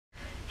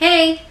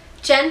Hey,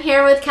 Jen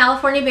here with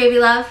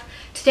CaliforniaBabyLove.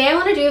 Today I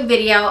want to do a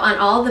video on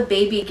all the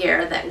baby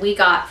gear that we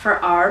got for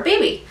our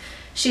baby.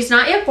 She's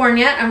not yet born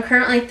yet. I'm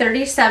currently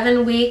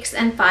 37 weeks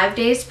and 5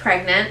 days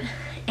pregnant.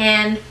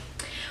 And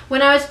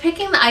when I was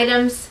picking the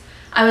items,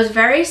 I was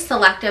very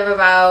selective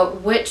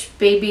about which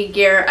baby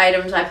gear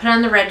items I put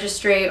on the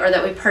registry or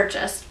that we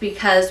purchased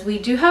because we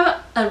do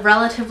have a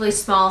relatively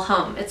small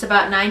home. It's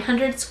about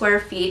 900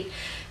 square feet.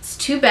 It's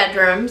 2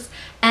 bedrooms.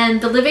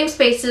 And the living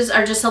spaces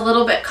are just a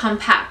little bit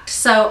compact.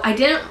 So I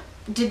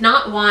did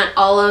not want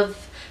all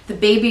of the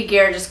baby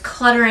gear just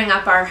cluttering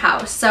up our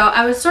house. So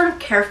I was sort of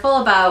careful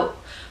about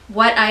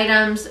what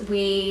items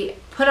we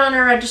put on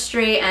our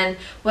registry and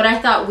what I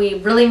thought we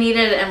really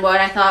needed and what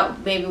I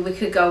thought maybe we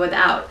could go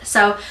without.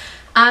 So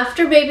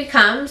after baby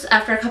comes,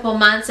 after a couple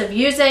months of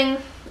using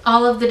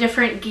all of the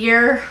different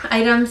gear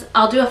items,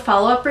 I'll do a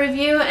follow-up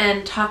review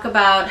and talk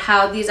about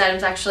how these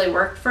items actually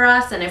worked for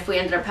us and if we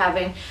ended up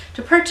having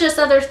to purchase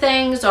other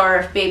things or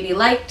if baby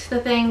liked the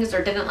things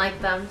or didn't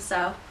like them.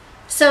 So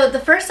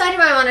the first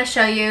item I want to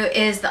show you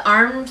is the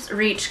Arms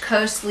Reach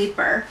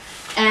Co-Sleeper.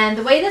 And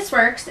the way this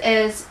works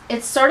is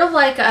it's sort of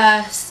like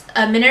a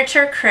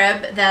miniature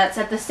crib that's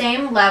at the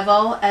same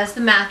level as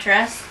the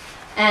mattress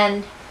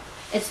and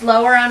it's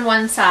lower on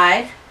one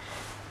side.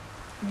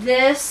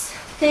 This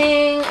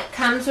thing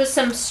comes with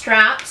some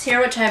straps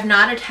here, which I have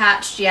not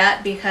attached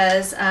yet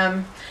because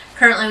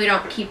currently we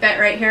don't keep it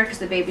right here because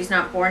the baby's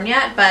not born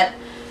yet, but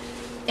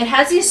it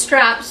has these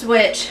straps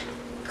which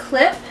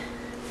clip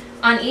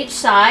on each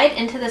side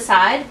into the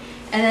side,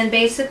 and then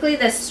basically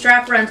this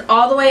strap runs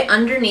all the way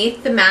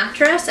underneath the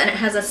mattress and it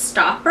has a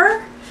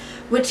stopper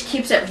which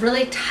keeps it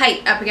really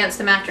tight up against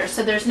the mattress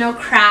so there's no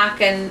crack,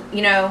 and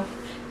you know,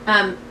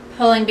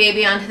 pulling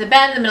baby onto the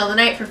bed in the middle of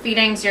the night for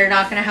feedings, you're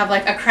not going to have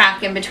like a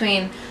crack in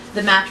between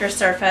the mattress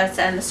surface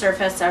and the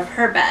surface of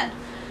her bed.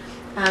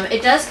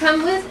 It does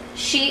come with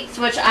sheets,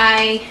 which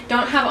I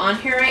don't have on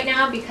here right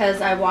now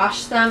because I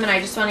washed them and I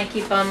just want to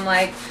keep them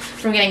like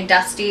from getting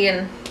dusty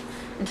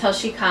until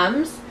she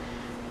comes.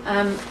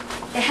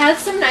 It has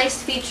some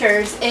nice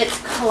features. It's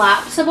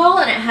collapsible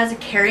and it has a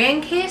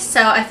carrying case,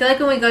 so I feel like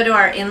when we go to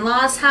our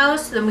in-laws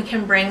house then we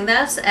can bring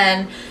this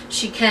and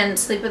she can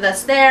sleep with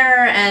us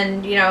there,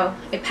 and you know,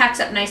 it packs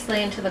up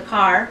nicely into the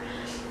car.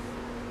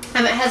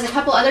 It has a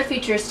couple other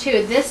features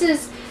too. This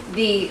is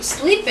the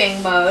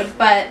sleeping mode,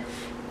 but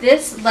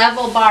this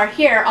level bar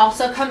here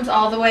also comes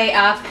all the way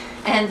up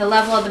and the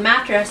level of the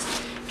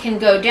mattress can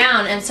go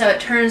down, and so it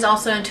turns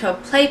also into a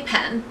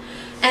playpen.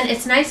 And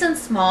it's nice and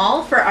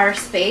small for our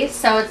space,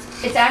 so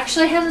it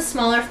actually has a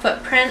smaller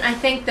footprint, I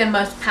think, than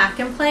most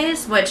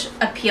pack-and-plays, which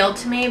appealed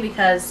to me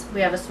because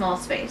we have a small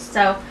space.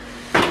 So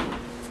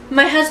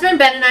my husband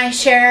Ben and I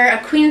share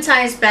a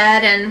queen-size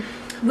bed, and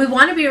we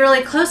want to be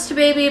really close to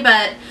baby,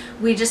 but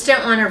we just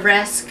don't want to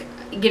risk,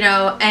 you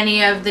know,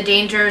 any of the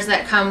dangers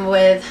that come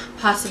with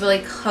possibly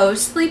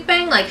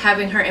co-sleeping, like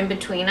having her in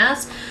between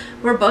us.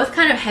 We're both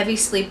kind of heavy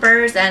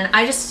sleepers and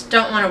I just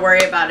don't want to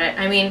worry about it.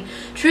 I mean,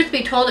 truth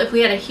be told, if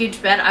we had a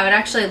huge bed, I would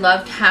actually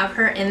love to have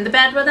her in the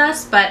bed with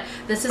us, but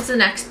this is the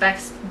next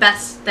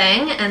best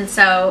thing, and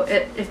so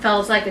it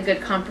feels like a good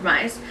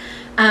compromise.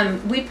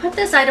 We put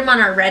this item on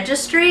our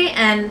registry,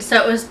 and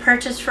so it was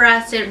purchased for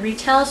us. It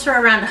retails for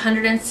around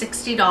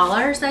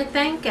 $160, I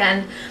think,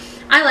 and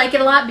I like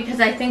it a lot because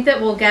I think that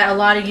we'll get a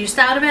lot of use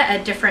out of it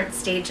at different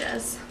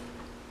stages.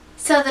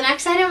 So the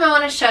next item I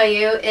want to show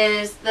you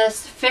is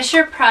this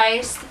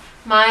Fisher-Price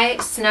My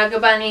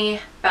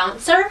Snug-A-Bunny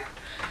bouncer.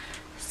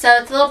 So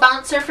it's a little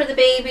bouncer for the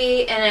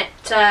baby, and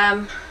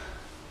it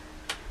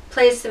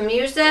plays some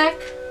music,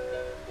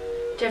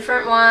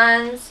 different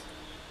ones,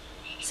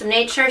 some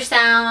nature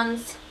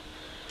sounds,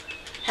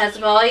 has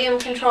volume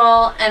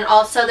control, and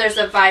also there's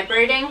a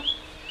vibrating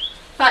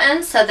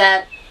button so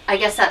that I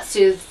guess that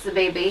soothes the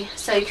baby.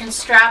 So you can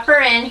strap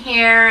her in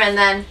here, and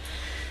then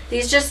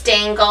these just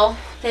dangle.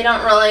 They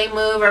don't really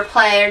move or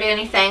play or do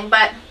anything,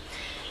 but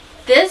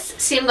this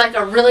seemed like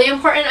a really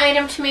important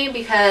item to me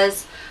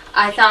because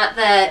I thought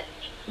that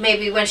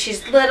maybe when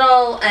she's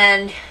little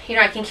and, you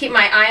know, I can keep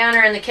my eye on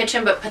her in the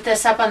kitchen but put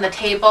this up on the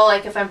table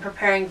like if I'm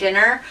preparing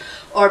dinner,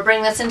 or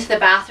bring this into the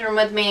bathroom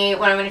with me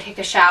when I'm going to take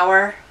a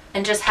shower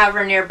and just have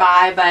her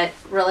nearby but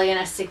really in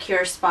a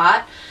secure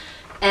spot.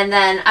 And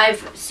then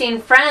I've seen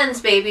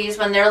friends' babies,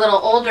 when they're a little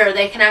older,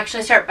 they can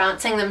actually start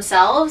bouncing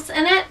themselves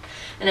in it,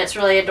 and it's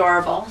really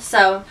adorable.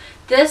 So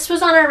this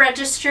was on our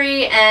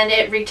registry and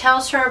it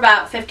retails for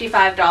about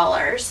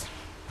 $55.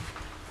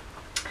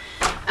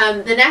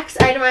 The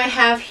next item I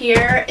have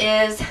here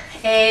is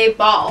a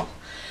ball,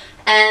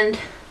 and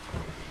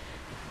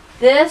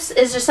this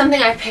is just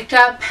something I picked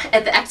up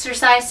at the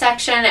exercise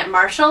section at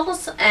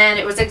Marshall's, and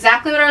it was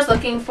exactly what I was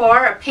looking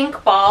for, a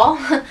pink ball.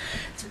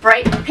 It's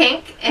bright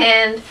pink,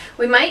 and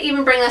we might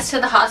even bring this to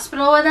the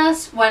hospital with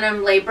us when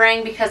I'm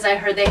laboring because I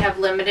heard they have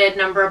limited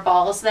number of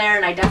balls there,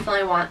 and I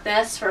definitely want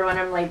this for when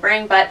I'm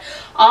laboring. But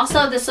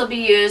also this will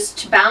be used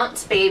to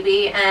bounce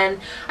baby, and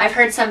I've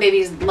heard some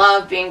babies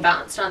love being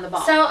bounced on the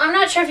ball. So I'm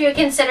not sure if you would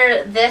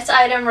consider this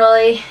item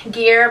really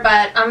gear,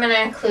 but I'm going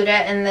to include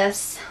it in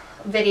this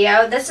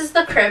video. This is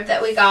the crib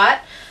that we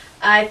got.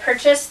 I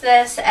purchased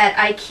this at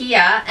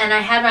IKEA, and I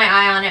had my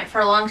eye on it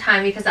for a long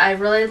time because I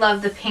really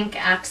love the pink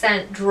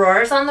accent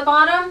drawers on the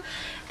bottom,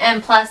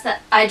 and plus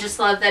that I just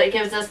love that it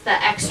gives us the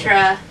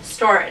extra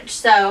storage.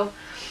 So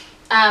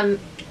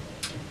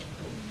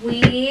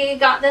we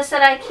got this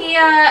at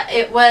IKEA.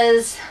 It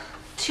was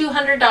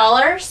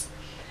 $200,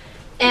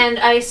 and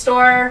I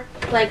store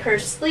like her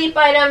sleep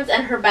items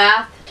and her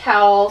bath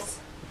towels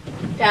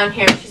down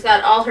here. She's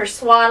got all her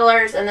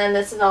swaddlers, and then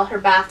this is all her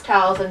bath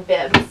towels and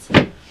bibs.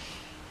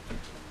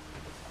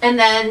 And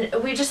then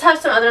we just have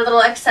some other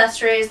little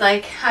accessories,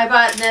 like I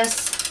bought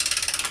this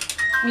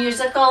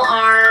musical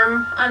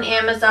arm on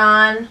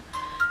Amazon,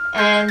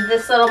 and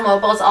this little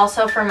mobile is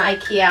also from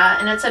IKEA,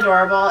 and it's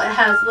adorable. It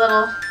has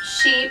little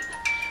sheep,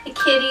 a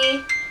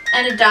kitty,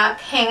 and a duck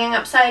hanging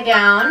upside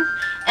down,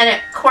 and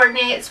it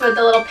coordinates with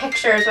the little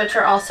pictures, which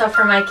are also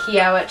from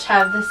IKEA, which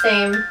have the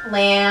same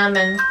lamb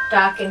and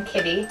duck and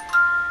kitty.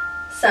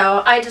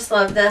 So I just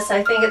love this.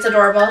 I think it's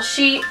adorable.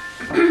 She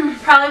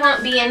probably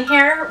won't be in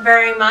here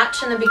very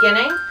much in the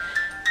beginning,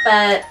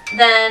 but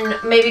then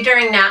maybe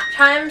during nap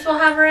times we'll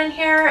have her in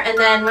here, and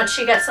then once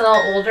she gets a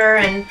little older,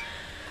 and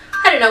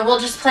I don't know, we'll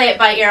just play it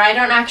by ear. I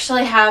don't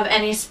actually have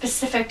any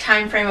specific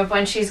time frame of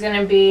when she's going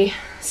to be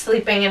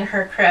sleeping in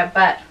her crib,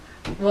 but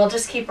we'll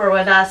just keep her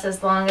with us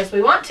as long as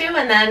we want to,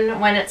 and then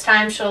when it's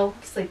time she'll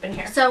sleep in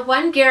here. So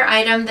one gear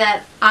item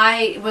that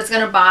I was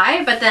going to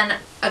buy, but then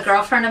a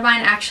girlfriend of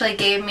mine actually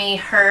gave me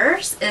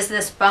hers, is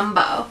this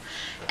Bumbo,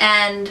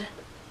 and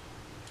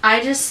I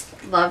just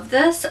love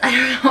this. I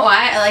don't know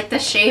why. I like the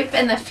shape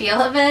and the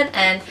feel of it,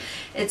 and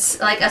it's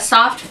like a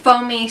soft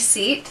foamy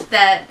seat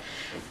that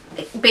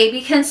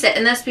baby can sit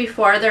in this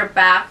before their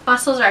back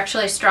muscles are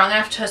actually strong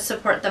enough to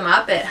support them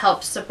up. It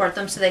helps support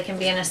them so they can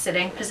be in a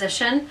sitting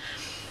position.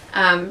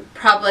 She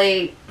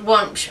probably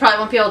won't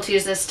be able to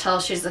use this till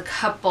she's a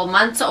couple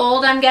months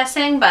old, I'm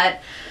guessing, but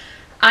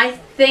I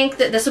think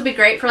that this will be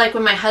great for like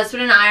when my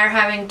husband and I are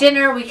having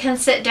dinner. We can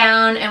sit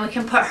down and we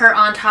can put her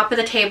on top of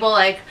the table,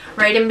 like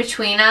right in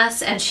between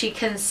us, and she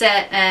can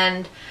sit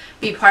and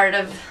be part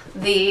of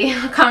the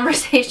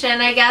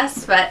conversation, I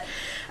guess. But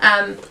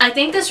I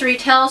think this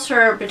retails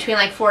for between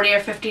like $40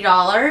 or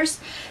 $50,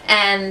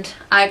 and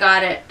I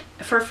got it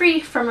for free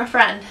from a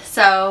friend,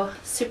 so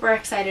super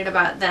excited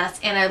about this,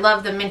 and I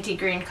love the minty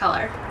green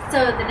color.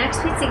 So the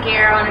next piece of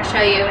gear I want to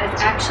show you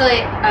is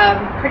actually a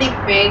pretty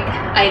big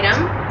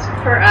item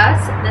for us.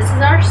 This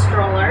is our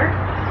stroller.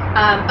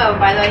 Oh,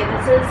 by the way,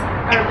 this is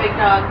our big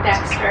dog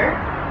Dexter.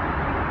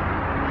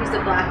 He's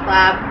a black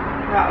lab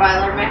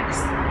Rottweiler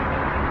mix.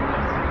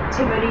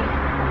 Hey buddy.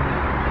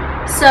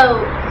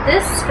 So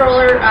this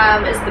stroller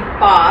is the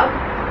Bob.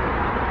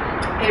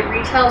 It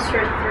retails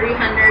for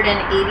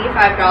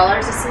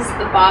 $385. This is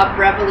the Bob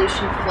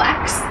Revolution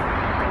Flex,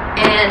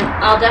 and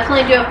I'll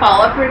definitely do a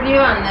follow-up review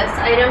on this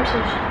item to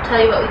tell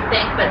you what we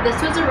think, but this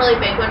was a really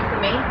big one for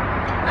me.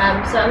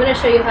 So I'm going to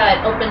show you how it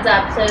opens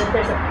up. So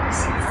there's a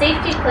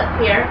safety clip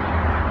here,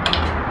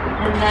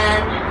 and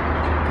then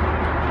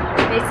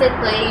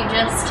basically you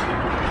just,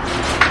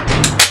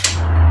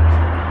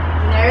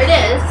 there it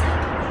is.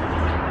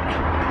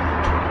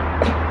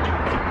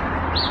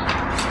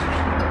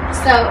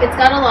 So it's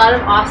got a lot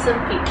of awesome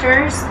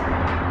features.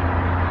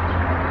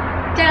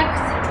 Dex,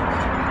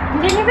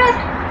 get in your bed.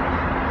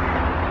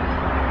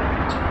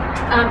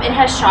 It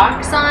has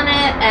shocks on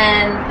it,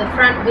 and the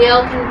front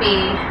wheel can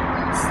be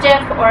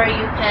stiff, or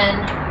you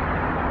can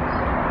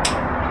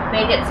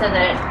make it so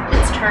that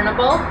it's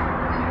turnable.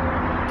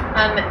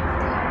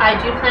 I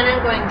do plan on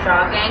going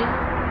jogging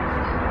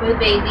with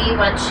baby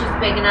once she's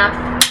big enough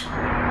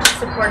to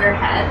support her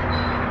head.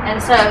 And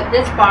so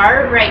this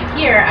bar right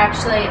here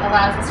actually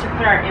allows us to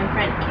put our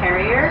infant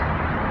carrier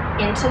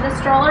into the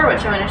stroller,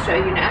 which I'm going to show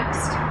you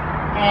next.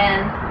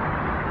 And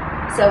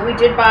so we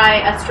did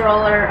buy a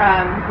stroller.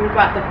 We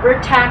bought the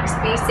Britax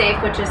Be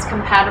Safe, which is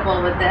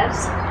compatible with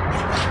this.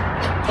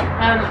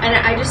 And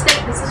I just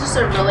think this is just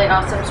a really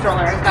awesome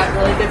stroller. It got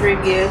really good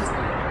reviews.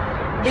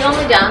 The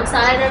only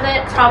downside of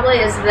it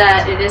probably is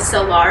that it is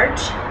so large,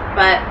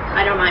 but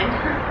I don't mind.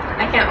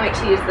 I can't wait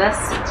to use this.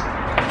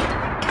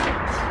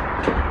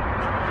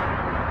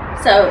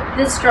 So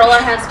this stroller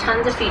has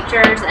tons of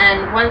features,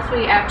 and once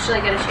we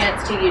actually get a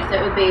chance to use it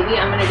with baby,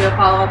 I'm going to do a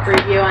follow-up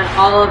review on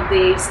all of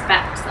the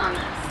specs on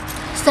this.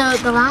 So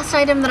the last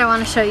item that I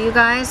want to show you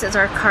guys is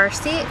our car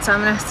seat. So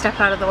I'm going to step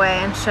out of the way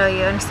and show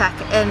you in a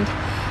second. And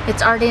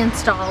it's already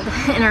installed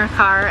in our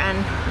car,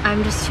 and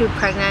I'm just too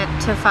pregnant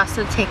to fuss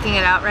with taking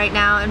it out right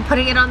now and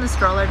putting it on the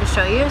stroller to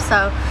show you.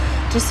 So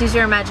just use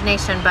your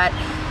imagination. But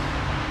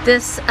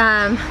this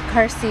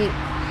car seat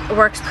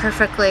works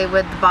perfectly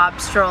with the Bob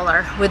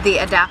stroller with the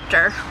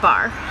adapter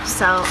bar.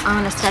 So I'm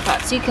going to step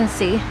out so you can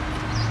see.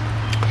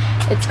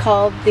 It's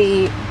called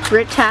the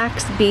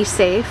Britax Be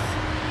Safe,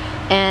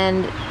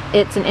 and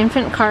it's an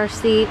infant car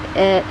seat.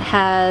 It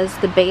has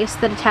the base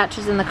that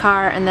attaches in the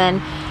car, and then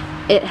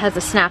it has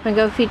a snap and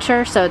go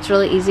feature, so it's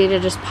really easy to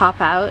just pop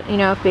out. You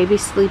know, if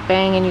baby's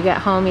sleeping and you get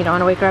home, you don't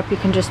want to wake her up, you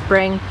can just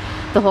bring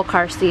the whole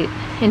car seat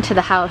into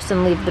the house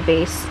and leave the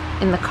base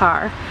in the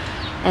car.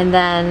 And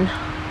then,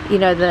 you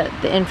know, the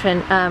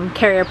infant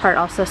carrier part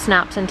also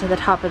snaps into the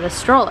top of the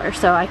stroller,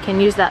 so I can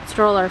use that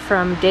stroller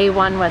from day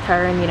one with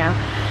her and, you know,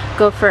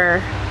 go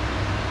for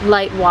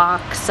light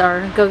walks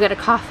or go get a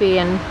coffee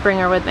and bring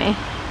her with me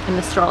in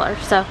the stroller.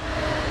 So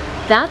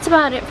that's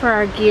about it for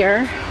our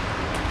gear.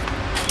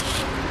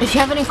 If you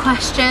have any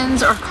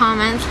questions or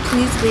comments,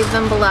 please leave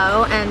them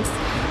below, and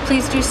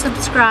please do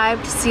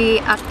subscribe to see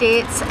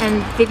updates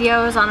and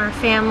videos on our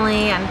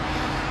family. And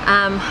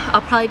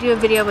I'll probably do a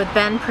video with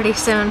Ben pretty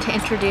soon to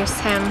introduce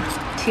him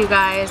to you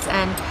guys,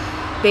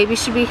 and baby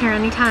should be here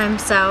anytime.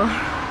 So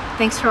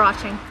thanks for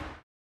watching.